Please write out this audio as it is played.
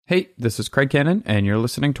Hey, this is Craig Cannon, and you're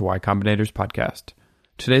listening to Y Combinator's podcast.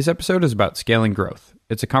 Today's episode is about scaling growth.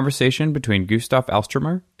 It's a conversation between Gustav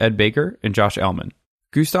Alstromer, Ed Baker, and Josh Ellman.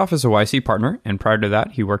 Gustav is a YC partner, and prior to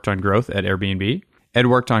that, he worked on growth at Airbnb. Ed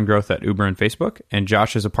worked on growth at Uber and Facebook, and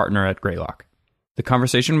Josh is a partner at Greylock. The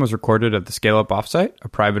conversation was recorded at the Scale Up Offsite, a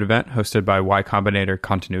private event hosted by Y Combinator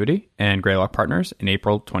Continuity and Greylock Partners in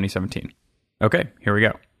April 2017. Okay, here we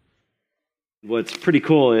go. What's pretty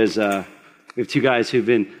cool is we have two guys who've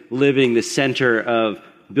been living the center of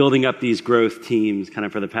building up these growth teams kind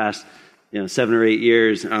of for the past 7 or 8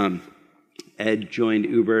 years. Ed joined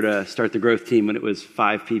Uber to start the growth team when it was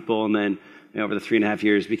 5 people, and then over the 3.5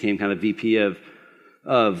 years became kind of VP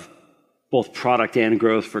of both product and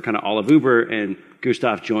growth for kind of all of Uber. And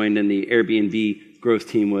Gustav joined, and the Airbnb growth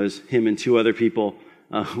team was him and 2 other people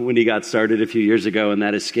when he got started a few years ago, and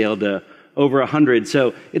that has scaled to over 100.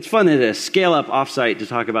 So it's fun at a scale-up offsite to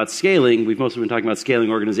talk about scaling. We've mostly been talking about scaling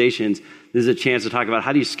organizations. This is a chance to talk about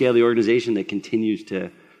how do you scale the organization that continues to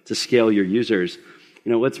scale your users.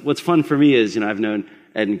 What's fun for me is, I've known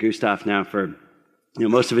Ed and Gustav now for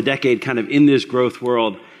most of a decade, kind of in this growth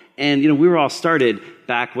world. And we were all started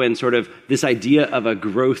back when sort of this idea of a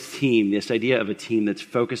growth team, this idea of a team that's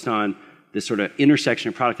focused on this sort of intersection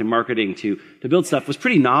of product and marketing to build stuff was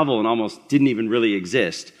pretty novel and almost didn't even really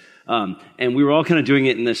exist. And we were all kind of doing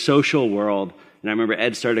it in the social world. And I remember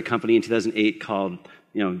Ed started a company in 2008 called,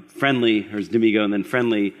 Friendly, or Demigo, and then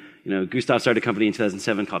Friendly. Gustav started a company in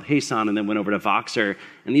 2007 called Heysan, and then went over to Voxer.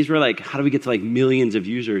 And these were like, how do we get to like millions of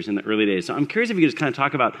users in the early days? So I'm curious if you could just kind of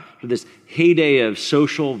talk about this heyday of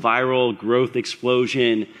social, viral growth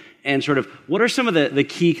explosion, and sort of what are some of the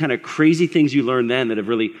key kind of crazy things you learned then that have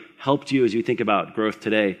really helped you as you think about growth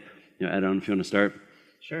today? Ed, I don't know if you want to start.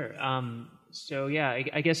 Sure.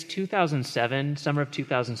 I guess 2007, summer of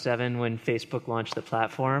 2007, when Facebook launched the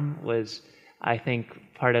platform was, I think,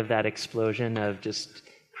 part of that explosion of just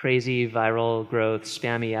crazy viral growth,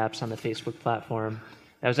 spammy apps on the Facebook platform.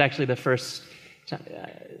 That was actually the first,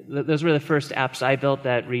 those were the first apps I built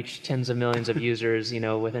that reached tens of millions of users,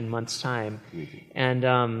 within months' time. And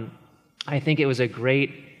I think it was a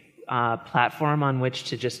great platform on which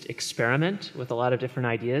to just experiment with a lot of different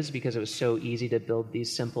ideas because it was so easy to build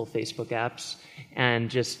these simple Facebook apps and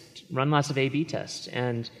just run lots of A/B tests.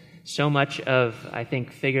 And so much of, I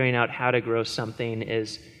think, figuring out how to grow something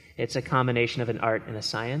it's a combination of an art and a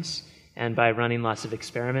science. And by running lots of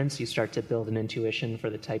experiments, you start to build an intuition for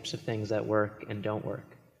the types of things that work and don't work.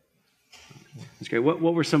 That's great. What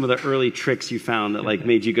were some of the early tricks you found that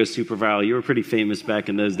made you go super viral? You were pretty famous back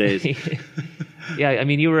in those days. Yeah,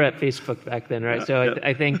 you were at Facebook back then, right? So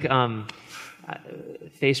I think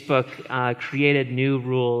Facebook created new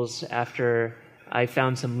rules after I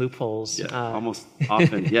found some loopholes. Yeah, almost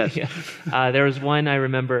often, yes. Yeah. There was one I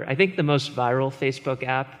remember, I think the most viral Facebook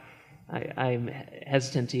app, I'm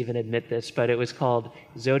hesitant to even admit this, but it was called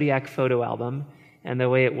Zodiac Photo Album. And the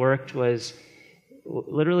way it worked was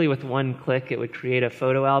literally with one click, it would create a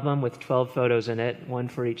photo album with 12 photos in it, one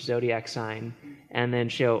for each zodiac sign, and then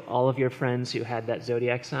show all of your friends who had that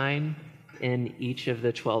zodiac sign in each of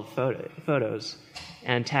the 12 photos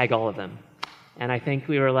and tag all of them. And I think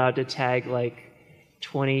we were allowed to tag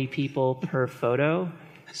 20 people per photo.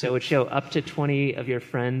 So it would show up to 20 of your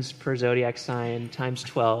friends per zodiac sign times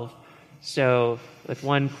 12. So with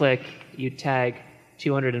one click, you'd tag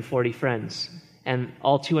 240 friends. And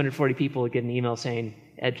all 240 people would get an email saying,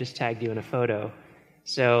 Ed just tagged you in a photo.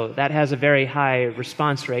 So that has a very high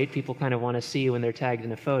response rate. People kind of want to see when they're tagged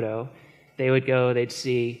in a photo. They'd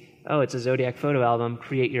see, oh, it's a Zodiac photo album,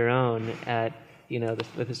 create your own at,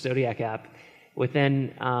 with the Zodiac app.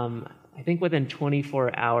 Within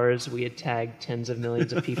 24 hours, we had tagged tens of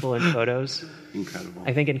millions of people in photos. Incredible.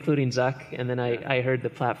 I think including Zuck, and then I heard the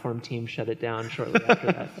platform team shut it down shortly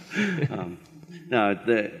after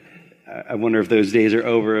that. I wonder if those days are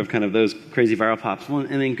over of kind of those crazy viral pops. Well,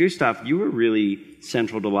 and then Gustav, you were really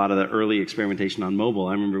central to a lot of the early experimentation on mobile.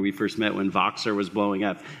 I remember we first met when Voxer was blowing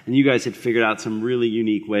up, and you guys had figured out some really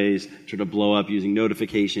unique ways to blow up using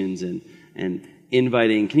notifications and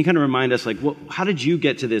inviting. Can you kind of remind us, how did you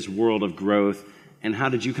get to this world of growth, and how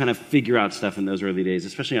did you kind of figure out stuff in those early days,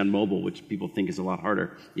 especially on mobile, which people think is a lot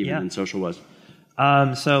harder even than social was?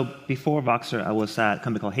 So before Voxer, I was at a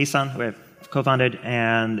company called Heysan, where I co-founded,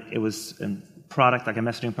 and it was a product, like a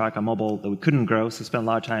messaging product on mobile that we couldn't grow, so we spent a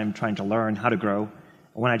lot of time trying to learn how to grow.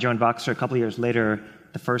 When I joined Voxer a couple of years later,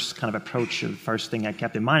 the first kind of approach, the first thing I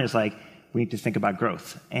kept in mind is we need to think about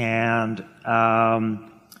growth. And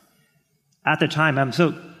at the time,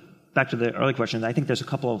 so back to the early question, I think there's a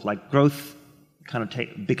couple of growth kind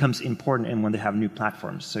of becomes important in when they have new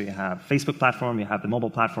platforms. So you have Facebook platform, you have the mobile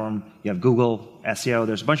platform, you have Google, SEO.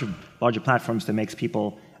 There's a bunch of larger platforms that makes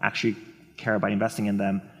people actually care about investing in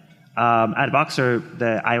them. At Voxer,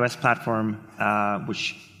 the iOS platform,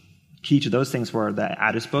 which key to those things were the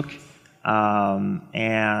address book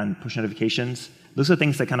and push notifications. Those are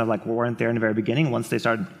things that kind of like weren't there in the very beginning. Once they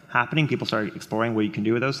started happening, people started exploring what you can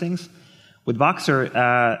do with those things. With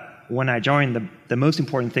Voxer, when I joined, the most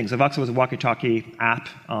important thing, so Voxer was a walkie-talkie app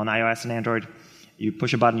on iOS and Android. You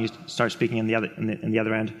push a button, you start speaking in the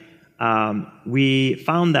other end. We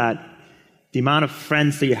found that the amount of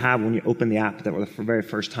friends that you have when you open the app that were for the very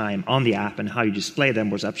first time on the app and how you display them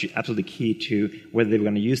was absolutely key to whether they were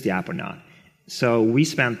going to use the app or not. So we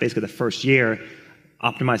spent basically the first year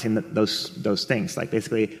optimizing those things. Like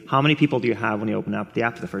basically, how many people do you have when you open up the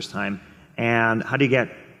app for the first time? And how do you get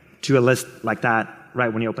to a list like that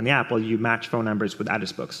right when you open the app? Well, you match phone numbers with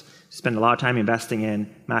address books. Spend a lot of time investing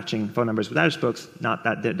in matching phone numbers with address books, not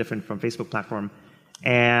that different from Facebook platform.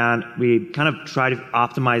 And we kind of try to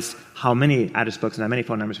optimize how many address books and how many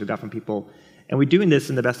phone numbers we got from people. And we're doing this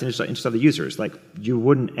in the best interest of the users. Like, you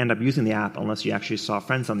wouldn't end up using the app unless you actually saw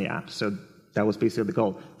friends on the app. So that was basically the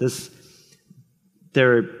goal. This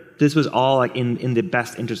was all like in the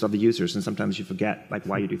best interest of the users, and sometimes you forget like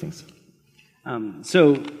why you do things.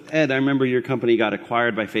 So, Ed, I remember your company got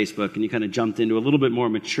acquired by Facebook, and you kind of jumped into a little bit more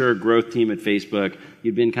mature growth team at Facebook.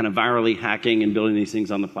 You'd been kind of virally hacking and building these things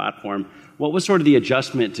on the platform. What was sort of the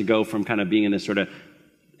adjustment to go from kind of being in this sort of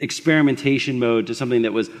experimentation mode to something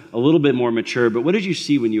that was a little bit more mature? But what did you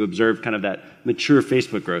see when you observed kind of that mature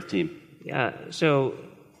Facebook growth team? Yeah, so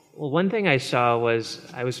one thing I saw was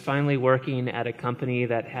I was finally working at a company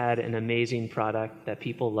that had an amazing product that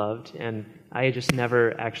people loved, and I had just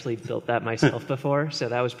never actually built that myself before, so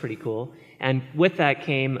that was pretty cool. And with that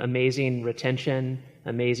came amazing retention,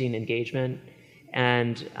 amazing engagement,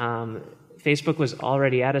 and Facebook was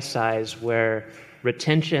already at a size where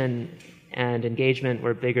retention and engagement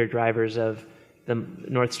were bigger drivers of the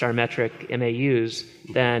North Star metric MAUs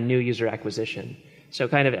than new user acquisition. So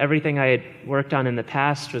kind of everything I had worked on in the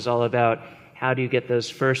past was all about how do you get those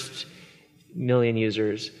first million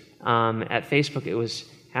users. At Facebook, it was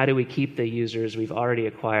how do we keep the users we've already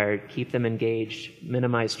acquired, keep them engaged,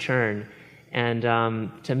 minimize churn. And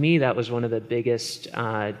to me, that was one of the biggest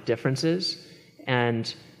differences.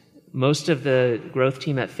 And most of the growth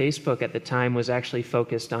team at Facebook at the time was actually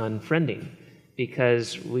focused on friending,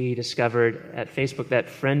 because we discovered at Facebook that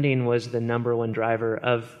friending was the number one driver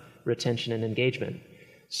of retention and engagement.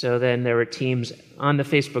 So then there were teams on the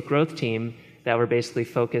Facebook growth team that were basically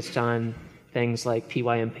focused on things like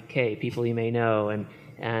PYMK, people you may know,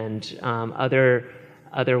 and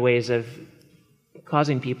other ways of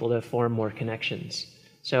causing people to form more connections.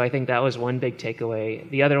 So I think that was one big takeaway.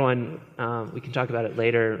 The other one, we can talk about it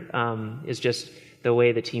later, is just the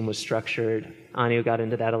way the team was structured. Anu got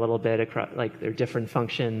into that a little bit, like their different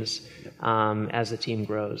functions as the team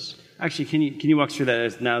grows. Actually, can you walk through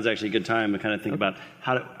that? Now is actually a good time to kind of think about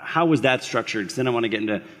how was that structured? Because then I want to get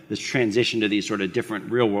into this transition to these sort of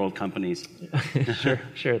different real-world companies.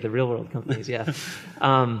 Sure, the real-world companies, yeah.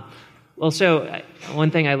 So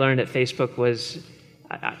one thing I learned at Facebook was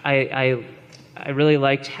I really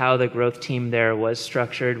liked how the growth team there was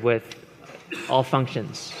structured with all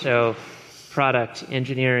functions. So product,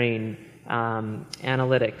 engineering,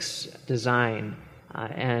 analytics, design,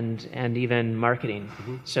 and even marketing.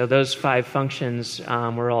 Mm-hmm. So those 5 functions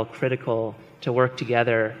were all critical to work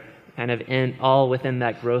together, kind of all within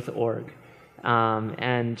that growth org.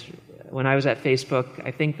 And when I was at Facebook,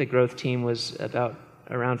 I think the growth team was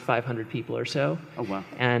around 500 people or so. Oh wow!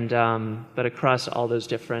 And but across all those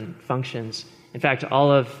different functions. In fact,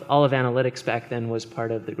 all of analytics back then was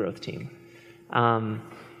part of the growth team.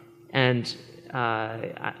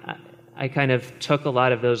 I kind of took a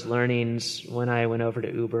lot of those learnings when I went over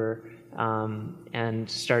to Uber and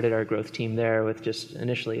started our growth team there with just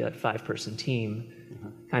initially a 5-person team.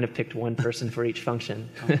 Mm-hmm. Kind of picked one person for each function.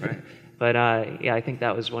 Oh, right. But I think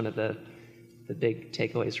that was one of the big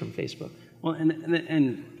takeaways from Facebook. Well,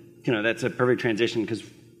 and that's a perfect transition, because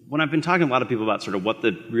when I've been talking to a lot of people about sort of what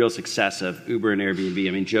the real success of Uber and Airbnb,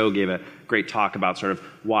 I mean, Joe gave a great talk about sort of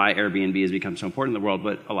why Airbnb has become so important in the world,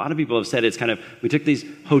 but a lot of people have said it's kind of, we took these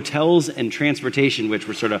hotels and transportation, which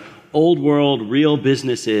were sort of old world, real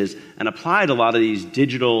businesses, and applied a lot of these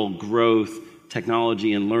digital growth,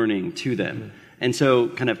 technology, and learning to them. Mm-hmm. And so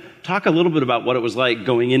kind of talk a little bit about what it was like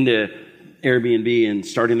going into Airbnb and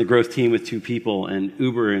starting the growth team with 2 people, and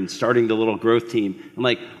Uber and starting the little growth team. And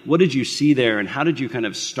like, what did you see there, and how did you kind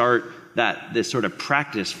of start this sort of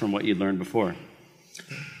practice from what you'd learned before?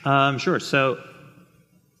 Sure. So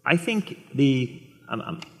I think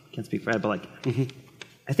I can't speak for Ed, but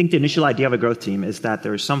I think the initial idea of a growth team is that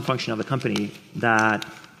there is some function of the company that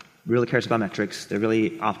really cares about metrics. They're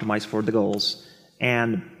really optimized for the goals.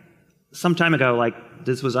 And some time ago,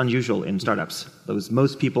 this was unusual in startups.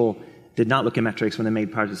 Most people did not look at metrics when they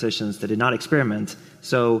made product decisions. They did not experiment.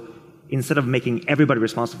 So instead of making everybody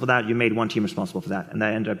responsible for that, you made one team responsible for that, and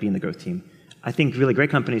that ended up being the growth team. I think really great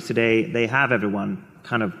companies today, they have everyone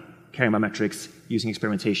kind of caring about metrics, using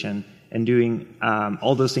experimentation, and doing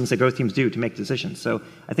all those things that growth teams do to make decisions. So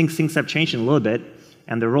I think things have changed a little bit,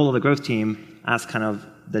 and the role of the growth team as kind of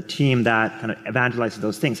the team that kind of evangelizes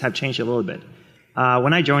those things have changed a little bit.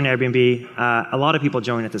 When I joined Airbnb, a lot of people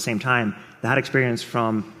joined at the same time that had experience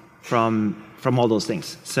from all those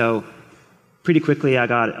things. So pretty quickly, I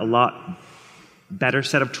got a lot better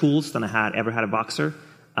set of tools than I had ever had at Voxer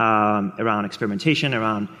around experimentation,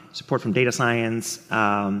 around support from data science,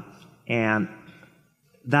 and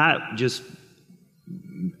that just,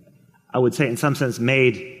 I would say, in some sense,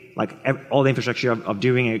 made all the infrastructure of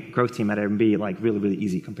doing a growth team at Airbnb really, really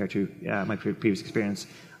easy compared to my previous experience.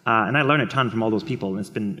 And I learned a ton from all those people, and it's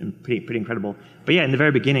been pretty incredible. But yeah, in the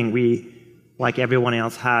very beginning, we, like everyone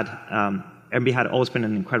else, Airbnb had always been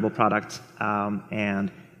an incredible product,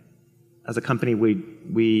 and as a company,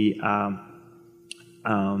 we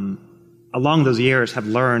along those years have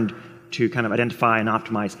learned to kind of identify and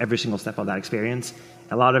optimize every single step of that experience.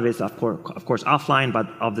 A lot of it is, of course, offline, but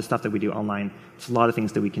of the stuff that we do online, it's a lot of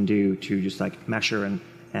things that we can do to just measure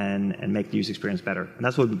and make the user experience better. And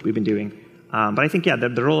that's what we've been doing. But I think,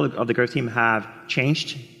 the role of the growth team have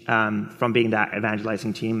changed from being that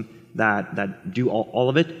evangelizing team that do all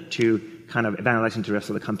of it to kind of evangelizing to the rest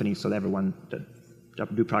of the company so that everyone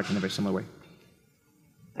do product in a very similar way.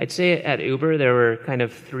 I'd say at Uber, there were kind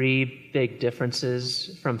of 3 big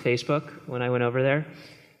differences from Facebook when I went over there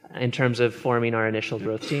in terms of forming our initial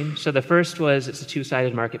growth team. So the first was it's a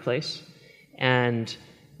 2-sided marketplace. And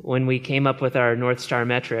when we came up with our North Star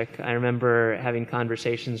metric, I remember having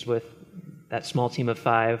conversations with that small team of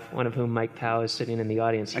 5, one of whom, Mike Powell, is sitting in the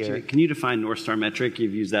audience here. Actually, can you define North Star metric?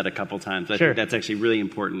 You've used that a couple times. I think that's actually really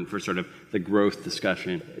important for sort of the growth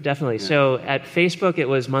discussion. Definitely. Yeah. So at Facebook, it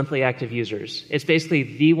was monthly active users. It's basically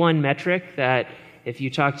the one metric that if you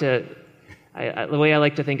talk to, the way I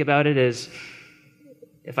like to think about it is,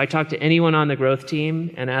 if I talk to anyone on the growth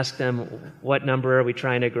team and ask them what number are we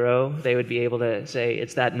trying to grow, they would be able to say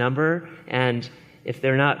it's that number. And if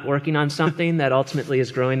they're not working on something that ultimately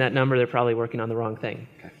is growing that number, they're probably working on the wrong thing.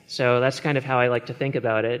 Okay. So that's kind of how I like to think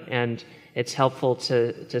about it. And it's helpful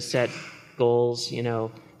to set goals.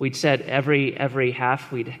 We'd set every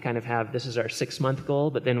half, we'd kind of have, this is our 6-month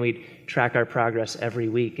goal, but then we'd track our progress every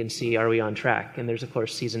week and see, are we on track? And there's, of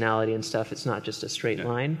course, seasonality and stuff. It's not just a straight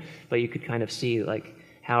line, but you could kind of see,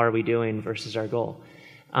 how are we doing versus our goal?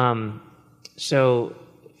 So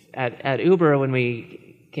at Uber, when we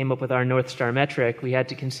came up with our North Star metric, we had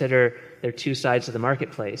to consider there are 2 sides of the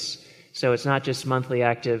marketplace. So it's not just monthly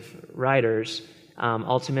active riders.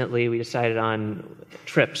 Ultimately, we decided on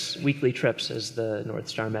trips, weekly trips as the North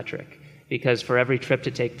Star metric, because for every trip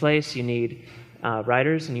to take place, you need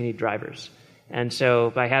riders and you need drivers. And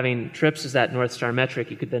so by having trips as that North Star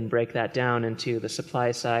metric, you could then break that down into the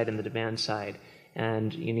supply side and the demand side.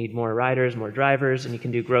 And you need more riders, more drivers, and you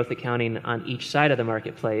can do growth accounting on each side of the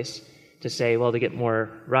marketplace to say, well, to get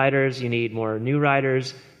more riders, you need more new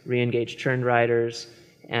riders, re-engage churned riders,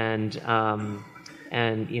 and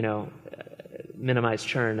minimize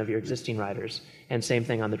churn of your existing riders. And same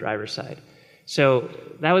thing on the driver's side. So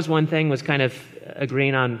that was one thing, was kind of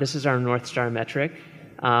agreeing on this is our North Star metric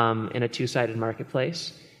in a 2-sided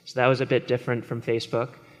marketplace. So that was a bit different from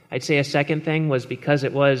Facebook. I'd say a second thing was because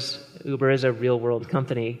Uber is a real-world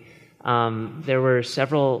company, there were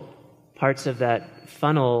several parts of that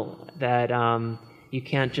funnel that you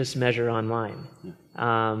can't just measure online.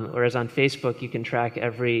 Whereas on Facebook, you can track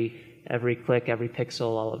every click, every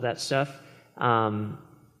pixel, all of that stuff.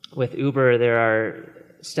 With Uber, there are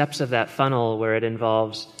steps of that funnel where it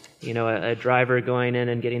involves, a driver going in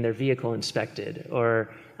and getting their vehicle inspected,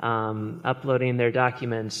 or uploading their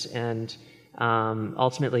documents, and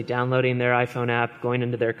ultimately downloading their iPhone app, going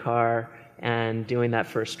into their car, and doing that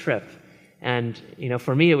first trip. And,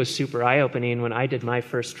 for me, it was super eye-opening when I did my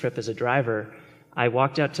first trip as a driver. I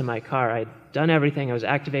walked out to my car. I'd done everything. I was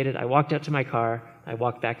activated. I walked out to my car. I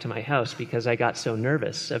walked back to my house because I got so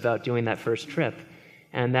nervous about doing that first trip.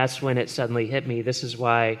 And that's when it suddenly hit me. This is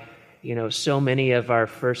why, so many of our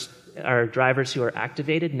drivers who are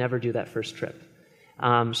activated never do that first trip.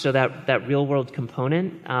 So that real-world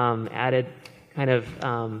component added kind of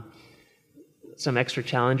some extra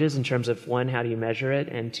challenges in terms of, one, how do you measure it,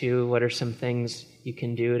 and two, what are some things you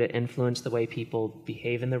can do to influence the way people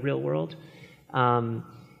behave in the real world. And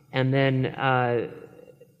then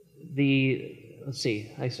let's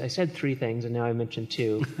see, I said three things and now I mentioned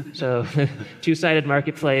two. So two-sided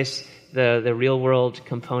marketplace, the real world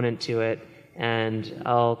component to it, and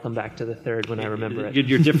I'll come back to the third when I remember it.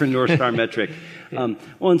 Your different North Star metric. Well,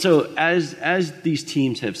 and so as these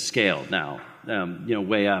teams have scaled now,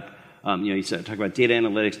 way up, you talk about data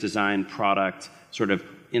analytics, design, product, sort of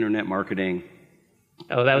internet marketing.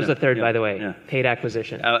 Oh, that was the third, by the way, paid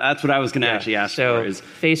acquisition. That's what I was going to actually ask so for. Is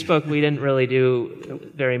Facebook, we didn't really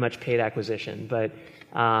do very much paid acquisition, but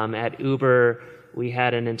at Uber, we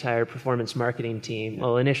had an entire performance marketing team.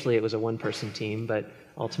 Well, initially it was a one-person team, but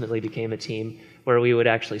ultimately became a team where we would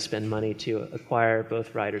actually spend money to acquire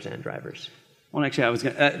both riders and drivers. Well, actually,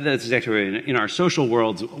 that's exactly right. In our social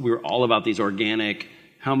worlds, we're all about these organic,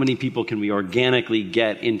 how many people can we organically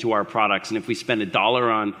get into our products? And if we spend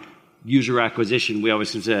 $1 on user acquisition, we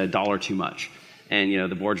always consider $1 too much.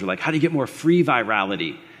 And, the boards were like, how do you get more free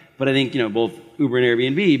virality? But I think, both Uber and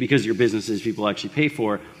Airbnb, because your businesses people actually pay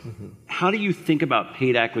for, how do you think about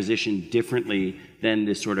paid acquisition differently than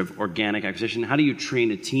this sort of organic acquisition? How do you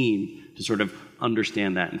train a team to sort of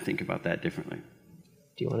understand that and think about that differently?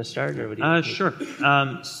 Do you want to start, or what do you Sure.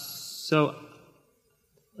 So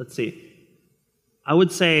let's see. I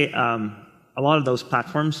would say a lot of those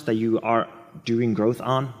platforms that you are doing growth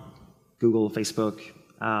on, Google, Facebook,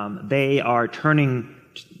 they are turning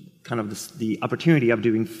kind of the opportunity of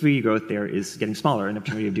doing free growth there is getting smaller, and the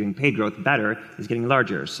opportunity of doing paid growth better is getting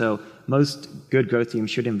larger. So most good growth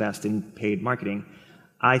teams should invest in paid marketing.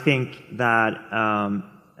 I think that,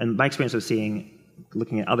 and my experience of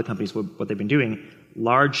looking at other companies, what they've been doing,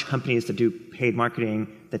 large companies that do paid marketing,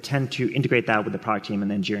 that tend to integrate that with the product team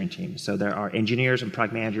and the engineering team. So there are engineers and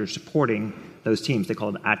product managers supporting those teams. They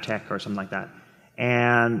call it ad tech or something like that.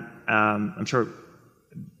 And I'm sure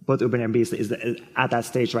both Uber and Airbnb is at that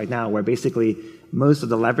stage right now where basically most of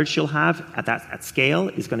the leverage you'll have at scale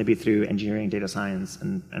is going to be through engineering, data science,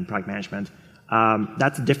 and product management.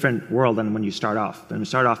 That's a different world than when you start off. When you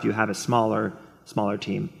start off, you have a smaller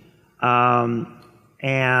team.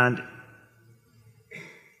 And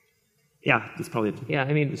yeah, that's probably it. Yeah,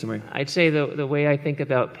 I mean, I'd say the way I think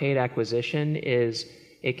about paid acquisition is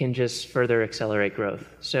it can just further accelerate growth.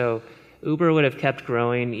 So Uber would have kept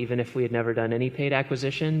growing even if we had never done any paid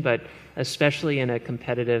acquisition, but especially in a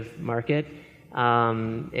competitive market,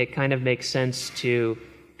 it kind of makes sense to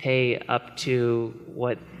pay up to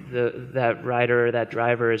what that rider or that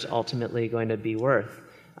driver is ultimately going to be worth.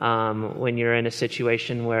 When you're in a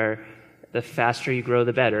situation where the faster you grow,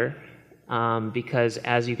 the better, because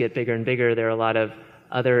as you get bigger and bigger, there are a lot of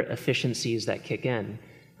other efficiencies that kick in.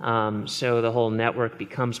 So the whole network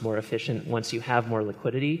becomes more efficient once you have more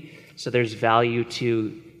liquidity. So there's value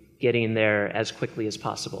to getting there as quickly as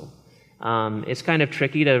possible. It's kind of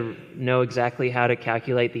tricky to know exactly how to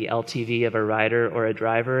calculate the LTV of a rider or a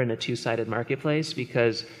driver in a two-sided marketplace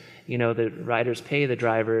because, the riders pay the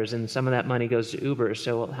drivers and some of that money goes to Uber.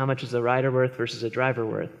 So how much is the rider worth versus a driver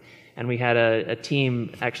worth? And we had a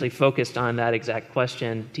team actually focused on that exact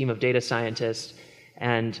question, team of data scientists,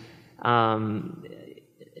 and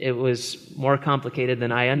it was more complicated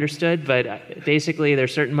than I understood, but basically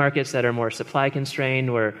there's certain markets that are more supply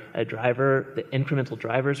constrained where the incremental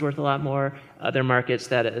driver is worth a lot more. Other markets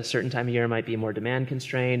that at a certain time of year might be more demand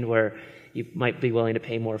constrained where you might be willing to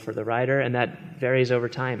pay more for the rider, and that varies over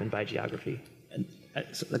time and by geography. And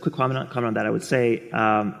so a quick comment on that, I would say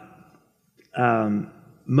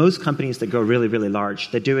most companies that go really, really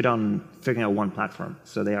large, they do it on figuring out one platform.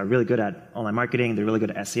 So they are really good at online marketing, they're really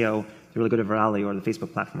good at SEO, they're really good at Virality or the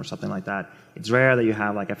Facebook platform or something like that. It's rare that you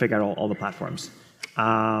have, I figure out all the platforms.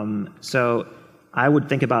 So I would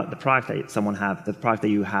think about the product that someone have, the product that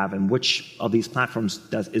you have, and which of these platforms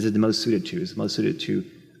is it the most suited to? Is it most suited to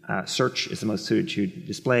search? Is it most suited to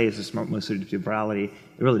display? Is it most suited to Virality?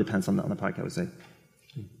 It really depends on the product, I would say.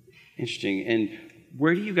 Interesting. And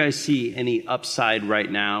where do you guys see any upside right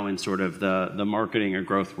now in sort of the marketing or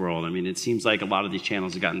growth world? I mean, it seems like a lot of these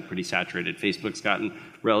channels have gotten pretty saturated. Facebook's gotten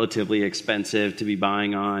relatively expensive to be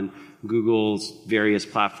buying on. Google's various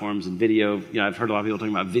platforms and video. I've heard a lot of people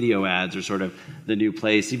talking about video ads are sort of the new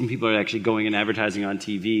place. Even people are actually going and advertising on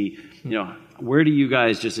TV. Where do you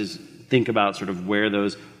guys just think about sort of where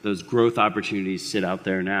those growth opportunities sit out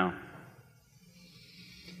there now?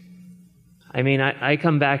 I mean, I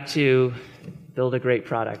come back to build a great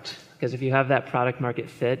product, because if you have that product market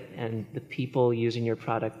fit and the people using your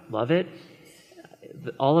product love it,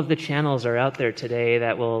 all of the channels are out there today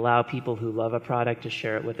that will allow people who love a product to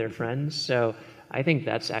share it with their friends. So I think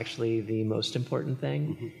that's actually the most important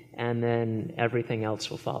thing, and then everything else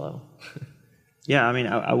will follow. Yeah, I mean,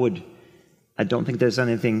 I don't think there's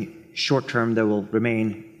anything short term that will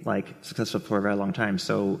remain like successful for a very long time.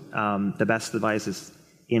 So the best advice is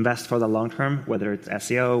invest for the long term, whether it's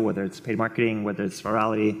SEO, whether it's paid marketing, whether it's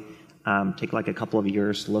virality. Take like a couple of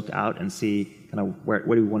years to look out and see kind of where do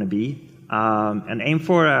we want to be, and aim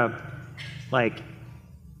for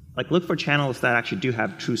look for channels that actually do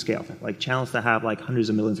have true scale, like channels that have like hundreds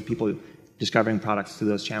of millions of people discovering products through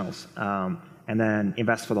those channels, and then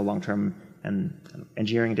invest for the long term. And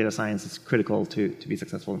engineering and data science is critical to be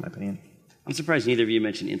successful, in my opinion. I'm surprised neither of you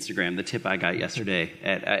mentioned Instagram. The tip I got yesterday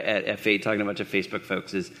at F8 talking to a bunch of Facebook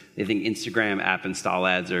folks is they think Instagram app install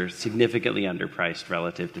ads are significantly underpriced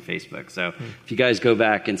relative to Facebook. So if you guys go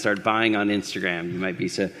back and start buying on Instagram, you might be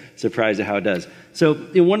surprised at how it does. So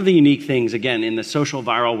one of the unique things, again, in the social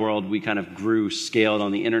viral world, we kind of grew, scaled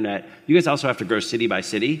on the internet. You guys also have to grow city by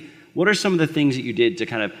city. What are some of the things that you did to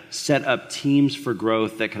kind of set up teams for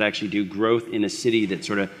growth that could actually do growth in a city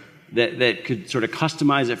that could sort of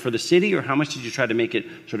customize it for the city, or how much did you try to make it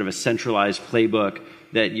sort of a centralized playbook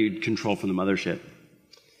that you'd control from the mothership?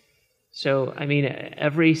 So, I mean,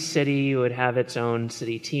 every city would have its own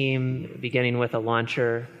city team, beginning with a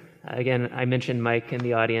launcher. Again, I mentioned Mike in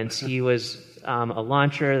the audience. He was a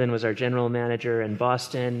launcher, then was our general manager in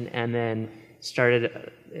Boston, and then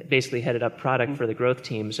basically headed up product for the growth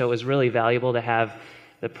team. So it was really valuable to have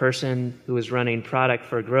the person who was running product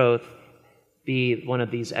for growth be one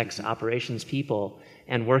of these ex-operations people,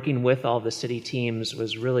 and working with all the city teams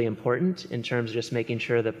was really important in terms of just making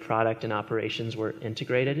sure the product and operations were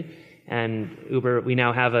integrated. And Uber, we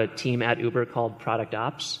now have a team at Uber called Product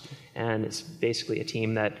Ops, and it's basically a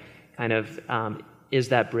team that kind of is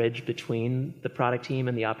that bridge between the product team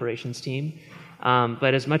and the operations team.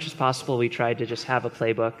 But as much as possible, we tried to just have a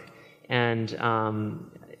playbook. And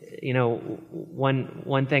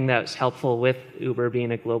one thing that's helpful with Uber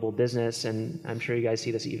being a global business, and I'm sure you guys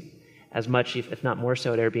see this as much, if not more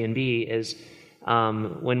so, at Airbnb, is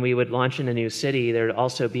when we would launch in a new city, there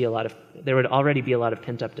would already be a lot of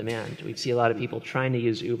pent-up demand. We'd see a lot of people trying to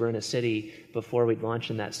use Uber in a city before we'd launch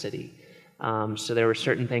in that city. So there were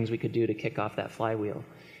certain things we could do to kick off that flywheel.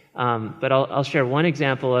 But I'll share one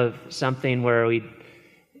example of something where we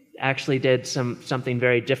actually did something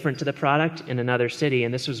very different to the product in another city,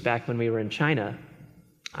 and this was back when we were in China.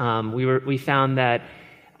 We found that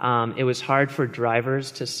it was hard for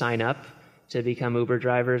drivers to sign up to become Uber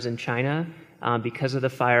drivers in China because of the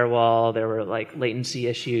firewall. There were like latency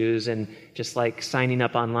issues and just like signing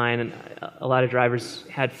up online. And a lot of drivers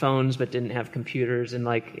had phones but didn't have computers, and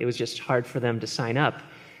like it was just hard for them to sign up.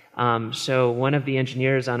 So one of the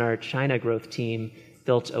engineers on our China growth team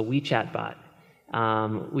built a WeChat bot.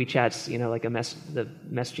 WeChat's, like the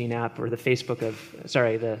messaging app, or the Facebook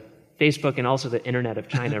and also the internet of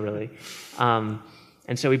China, really.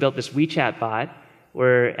 And so we built this WeChat bot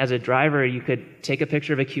where, as a driver, you could take a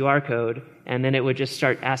picture of a QR code, and then it would just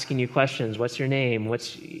start asking you questions. What's your name?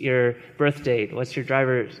 What's your birth date? What's your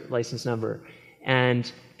driver's license number? And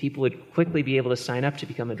people would quickly be able to sign up to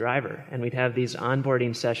become a driver. And we'd have these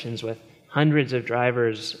onboarding sessions with hundreds of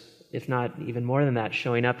drivers, if not even more than that,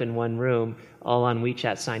 showing up in one room, all on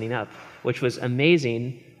WeChat signing up, which was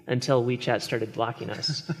amazing until WeChat started blocking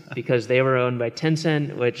us because they were owned by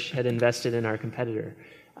Tencent, which had invested in our competitor.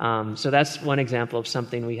 So that's one example of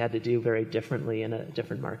something we had to do very differently in a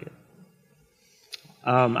different market.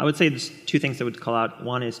 I would say there's two things I would call out.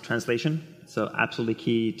 One is translation. So absolutely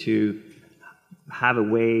key to have a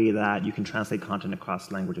way that you can translate content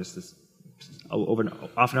across languages. This is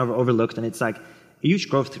often overlooked, and it's like a huge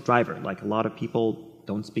growth driver. Like, a lot of people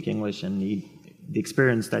don't speak English and need the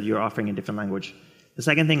experience that you're offering in a different language. The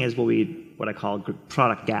second thing is what I call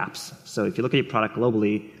product gaps. So if you look at your product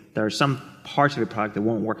globally, there are some parts of your product that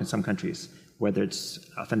won't work in some countries, whether it's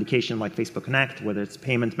authentication like Facebook Connect, whether it's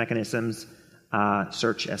payment mechanisms,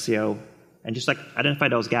 search, SEO, and just like identify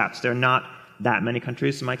those gaps. There are not that many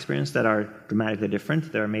countries, in my experience, that are dramatically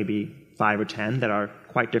different. There are maybe 5 or 10 that are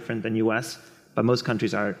quite different than US, but most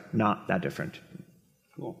countries are not that different.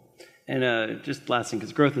 Cool. And just last thing,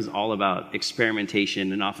 because growth is all about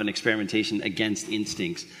experimentation, and often experimentation against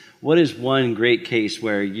instincts. What is one great case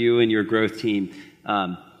where you and your growth team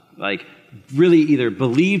really either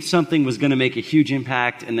believed something was going to make a huge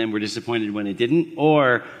impact and then were disappointed when it didn't,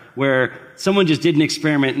 or where someone just did an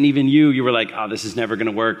experiment and even you were like, oh, this is never going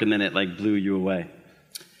to work, and then it like blew you away?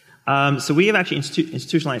 So we have actually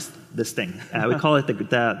institutionalized this thing. We call it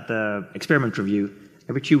the experiment review.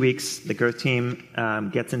 Every 2 weeks, the growth team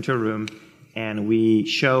gets into a room, and we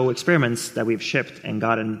show experiments that we've shipped and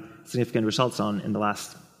gotten significant results on in the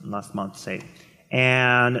last month, say.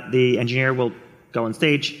 And the engineer will go on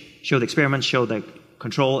stage, show the experiment, show the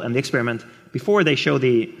control and the experiment. Before they show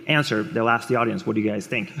the answer, they'll ask the audience, what do you guys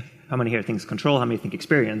think? How many here thinks control? How many think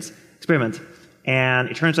experiment? And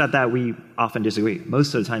it turns out that we often disagree.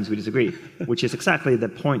 Most of the times we disagree, which is exactly the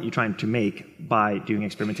point you're trying to make by doing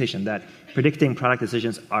experimentation, that predicting product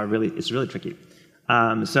decisions is really tricky.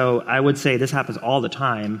 So I would say this happens all the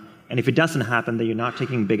time, and if it doesn't happen, then you're not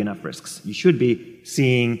taking big enough risks. You should be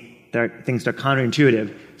seeing things that are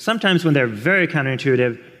counterintuitive. Sometimes when they're very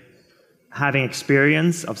counterintuitive, having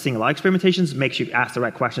experience of seeing a lot of experimentations makes you ask the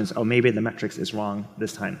right questions. Oh, maybe the metrics is wrong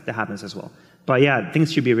this time. That happens as well. But yeah,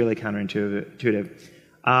 things should be really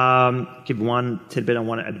counterintuitive. Give one tidbit on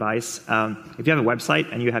one advice. If you have a website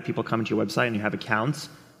and you have people come into your website and you have accounts,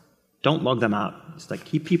 don't log them out. Just like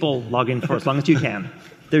keep people logged in for as long as you can.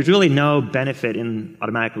 There's really no benefit in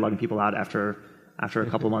automatically logging people out after a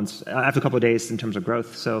couple of months, after a couple of days in terms of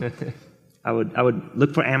growth. So I would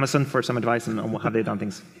look for Amazon for some advice on how they've done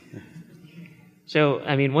things. So,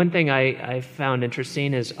 I mean, one thing I found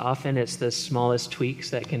interesting is often it's the smallest tweaks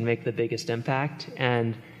that can make the biggest impact.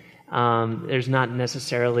 And there's not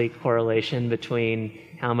necessarily correlation between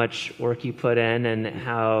how much work you put in and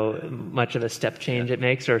how much of a step change it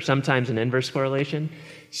makes, or sometimes an inverse correlation.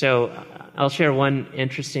 So I'll share one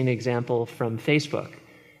interesting example from Facebook.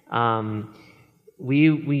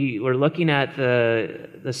 We were looking at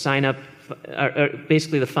the sign up,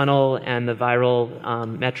 basically the funnel and the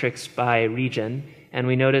viral metrics by region, and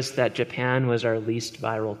we noticed that Japan was our least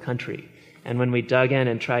viral country. And when we dug in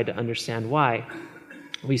and tried to understand why,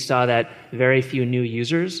 we saw that very few new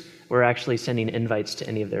users were actually sending invites to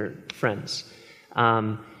any of their friends.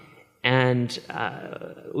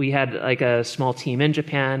 We had like a small team in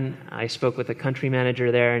Japan. I spoke with a country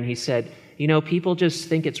manager there, and he said, people just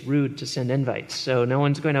think it's rude to send invites. So no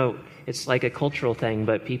one's going to, it's like a cultural thing,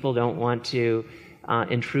 but people don't want to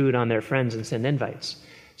intrude on their friends and send invites.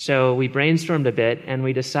 So we brainstormed a bit, and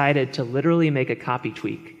we decided to literally make a copy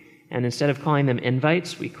tweak. And instead of calling them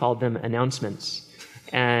invites, we called them announcements.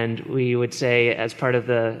 And we would say, as part of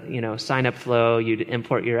the sign-up flow, you'd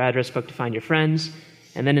import your address book to find your friends.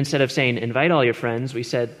 And then instead of saying, invite all your friends, we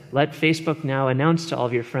said, let Facebook now announce to all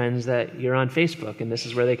of your friends that you're on Facebook, and this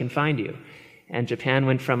is where they can find you. And Japan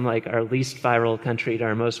went from like our least viral country to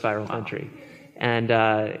our most viral country. And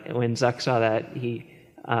when Zuck saw that, he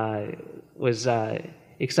was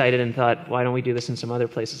excited and thought, why don't we do this in some other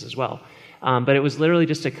places as well? But it was literally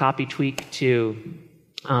just a copy tweak to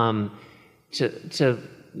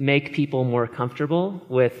make people more comfortable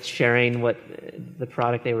with sharing what the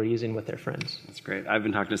product they were using with their friends. That's great. I've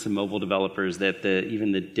been talking to some mobile developers that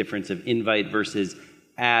even the difference of invite versus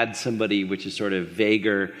add somebody, which is sort of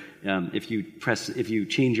vaguer. If you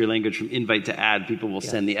change your language from invite to add, people will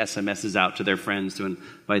send the SMSs out to their friends to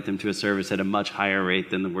invite them to a service at a much higher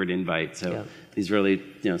rate than the word invite. So these really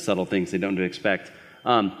subtle things they don't expect.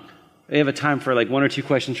 We have a time for like one or two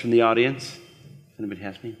questions from the audience. If anybody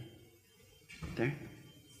has me? There.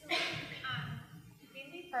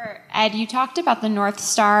 Mainly for Ed, you talked about the North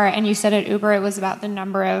Star, and you said at Uber it was about the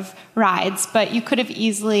number of rides, but you could have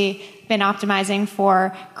easily been optimizing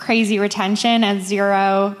for crazy retention and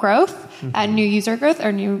zero growth, new user growth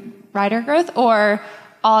or new rider growth, or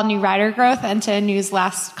all new rider growth, and to New's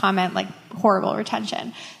last comment, like horrible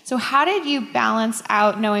retention. So how did you balance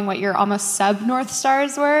out knowing what your almost sub-North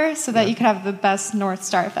Stars were so that you could have the best North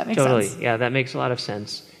Star, if that makes sense? Totally, yeah, that makes a lot of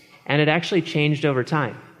sense. And it actually changed over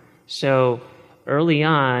time. So early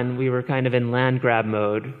on, we were kind of in land grab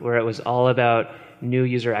mode, where it was all about new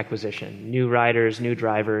user acquisition, new riders, new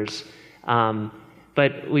drivers.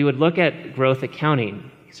 But we would look at growth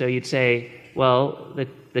accounting. So you'd say, well,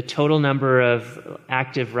 the total number of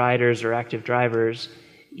active riders or active drivers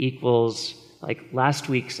equals like last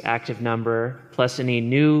week's active number plus any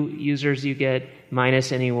new users you get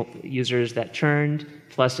minus any users that churned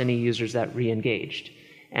plus any users that re-engaged.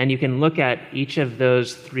 And you can look at each of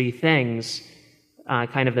those three things,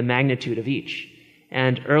 kind of the magnitude of each.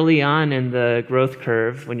 And early on in the growth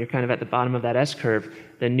curve, when you're kind of at the bottom of that S-curve,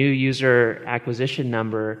 the new user acquisition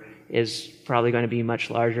number is probably going to be much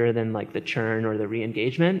larger than like the churn or the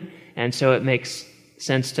re-engagement. And so it makes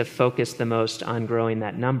sense to focus the most on growing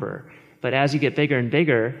that number. But as you get bigger and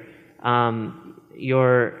bigger,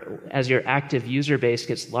 as your active user base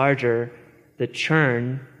gets larger, the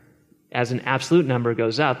churn as an absolute number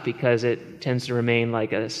goes up because it tends to remain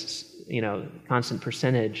like a constant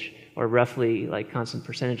percentage, or roughly like constant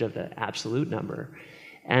percentage of the absolute number.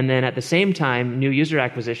 And then at the same time, new user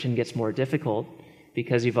acquisition gets more difficult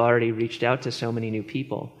because you've already reached out to so many new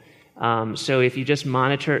people. So if you just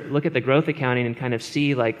look at the growth accounting and kind of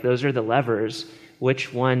see like those are the levers,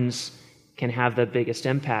 which ones can have the biggest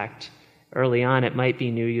impact. Early on, it might be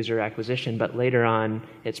new user acquisition, but later on,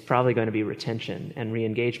 it's probably going to be retention and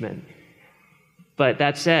re-engagement. But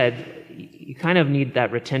that said, you kind of need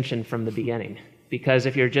that retention from the beginning, because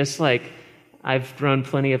if you're just like, I've grown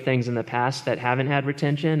plenty of things in the past that haven't had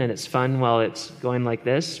retention, and it's fun while it's going like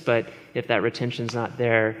this, but if that retention's not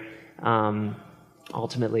there,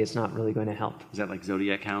 ultimately it's not really going to help. Is that like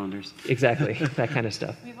Zodiac calendars? Exactly, that kind of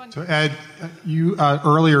stuff. So Ed, you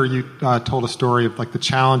earlier you told a story of like the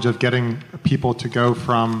challenge of getting people to go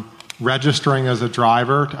from registering as a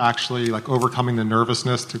driver to actually like overcoming the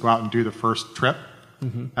nervousness to go out and do the first trip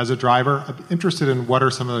as a driver. I'm interested in what are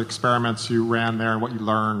some of the experiments you ran there and what you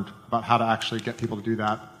learned about how to actually get people to do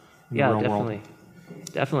that in the real world.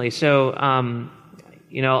 Definitely. So,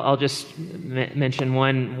 I'll just mention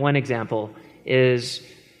one example is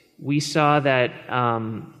we saw that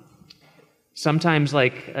sometimes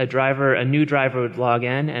like a new driver would log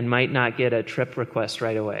in and might not get a trip request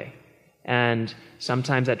right away. And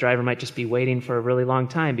sometimes that driver might just be waiting for a really long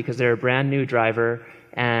time because they're a brand new driver,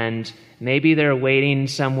 and maybe they're waiting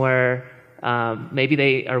somewhere, maybe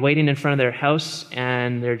they are waiting in front of their house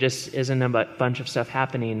and there just isn't a bunch of stuff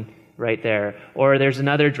happening right there. Or there's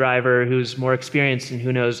another driver who's more experienced, and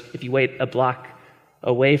who knows, if you wait a block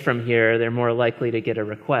away from here, they're more likely to get a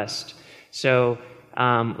request. So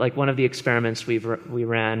like one of the experiments we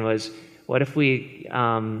ran was, what if we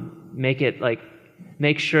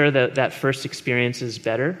make sure that first experience is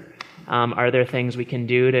better? Are there things we can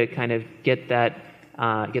do to kind of get that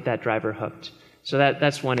driver hooked? So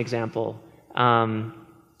that's one example.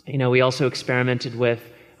 We also experimented with,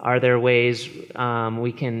 are there ways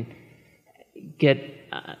we can get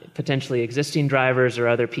potentially existing drivers or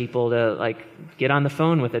other people to like get on the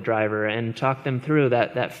phone with a driver and talk them through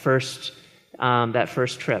that first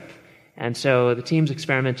trip. And so the teams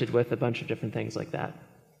experimented with a bunch of different things like that.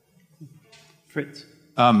 Fritz.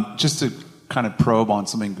 Just to kind of probe on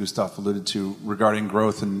something Gustav alluded to regarding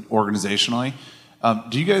growth and organizationally,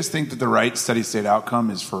 do you guys think that the right steady state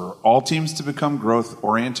outcome is for all teams to become growth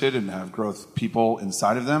oriented and have growth people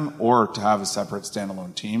inside of them, or to have a separate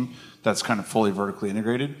standalone team that's kind of fully vertically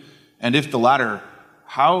integrated? And if the latter,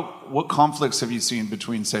 what conflicts have you seen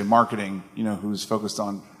between, say, marketing, who's focused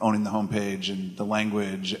on owning the homepage and the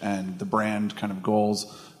language and the brand kind of goals,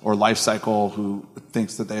 or lifecycle, who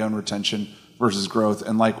thinks that they own retention, versus growth,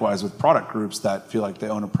 and likewise with product groups that feel like they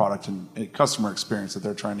own a product and a customer experience that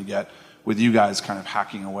they're trying to get, with you guys kind of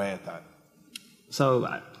hacking away at that? So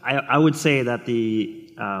I would say that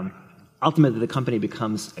ultimately the company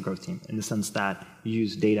becomes a growth team in the sense that you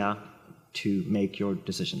use data to make your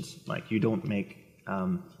decisions. Like you don't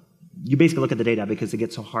you basically look at the data because it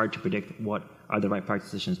gets so hard to predict what are the right product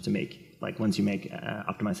decisions to make, like once you make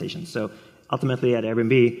optimizations. So ultimately at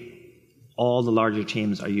Airbnb, all the larger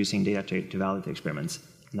teams are using data to validate the experiments.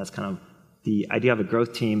 And that's kind of the idea of a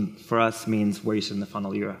growth team for us means where you sit in the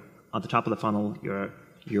funnel. You're at the top of the funnel, you're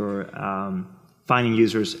finding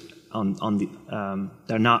users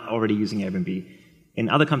they're not already using Airbnb. In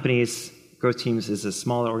other companies, growth teams is a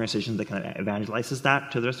smaller organization that kind of evangelizes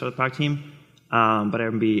that to the rest of the product team. But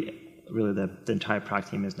Airbnb, really the entire product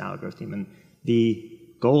team is now a growth team. And the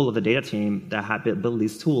goal of the data team that build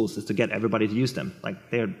these tools is to get everybody to use them.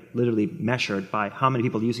 Like they're literally measured by how many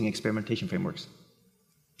people are using experimentation frameworks.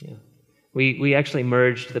 Yeah. We actually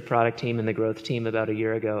merged the product team and the growth team about a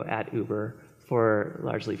year ago at Uber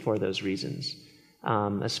largely for those reasons,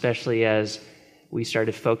 especially as we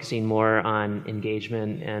started focusing more on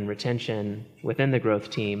engagement and retention within the growth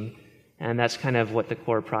team, and that's kind of what the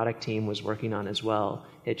core product team was working on as well.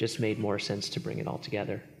 It just made more sense to bring it all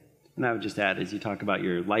together. And I would just add, as you talk about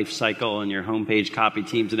your life cycle and your homepage copy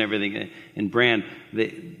teams and everything and brand,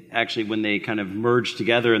 actually when they kind of merge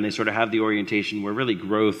together and they sort of have the orientation where really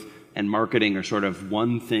growth and marketing are sort of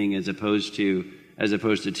one thing as opposed to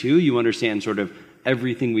two, you understand sort of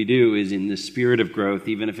everything we do is in the spirit of growth,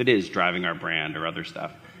 even if it is driving our brand or other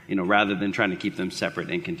stuff, rather than trying to keep them separate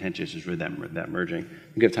and contentious is really that merging.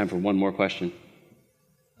 We have time for one more question.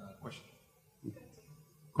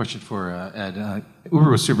 Question for Ed. Uber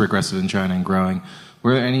was super aggressive in China and growing.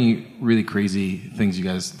 Were there any really crazy things you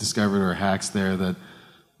guys discovered or hacks there that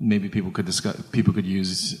maybe people could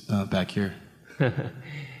use back here?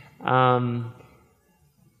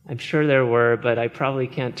 I'm sure there were, but I probably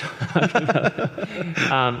can't talk about them.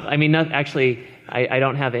 I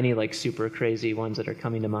don't have any like super crazy ones that are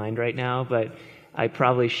coming to mind right now, but I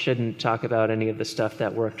probably shouldn't talk about any of the stuff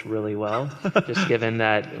that worked really well, just given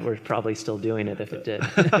that we're probably still doing it if it did.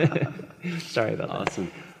 Sorry about that.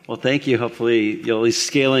 Awesome. Well, thank you. Hopefully, you'll be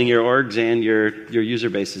scaling your orgs and your user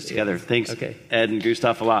bases together. Thanks, Okay. Ed and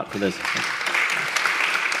Gustav, a lot for this.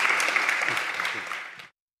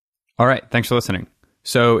 All right, thanks for listening.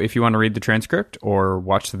 So if you want to read the transcript or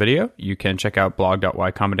watch the video, you can check out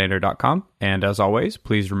blog.ycombinator.com. And as always,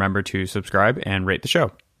 please remember to subscribe and rate the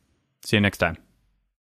show. See you next time.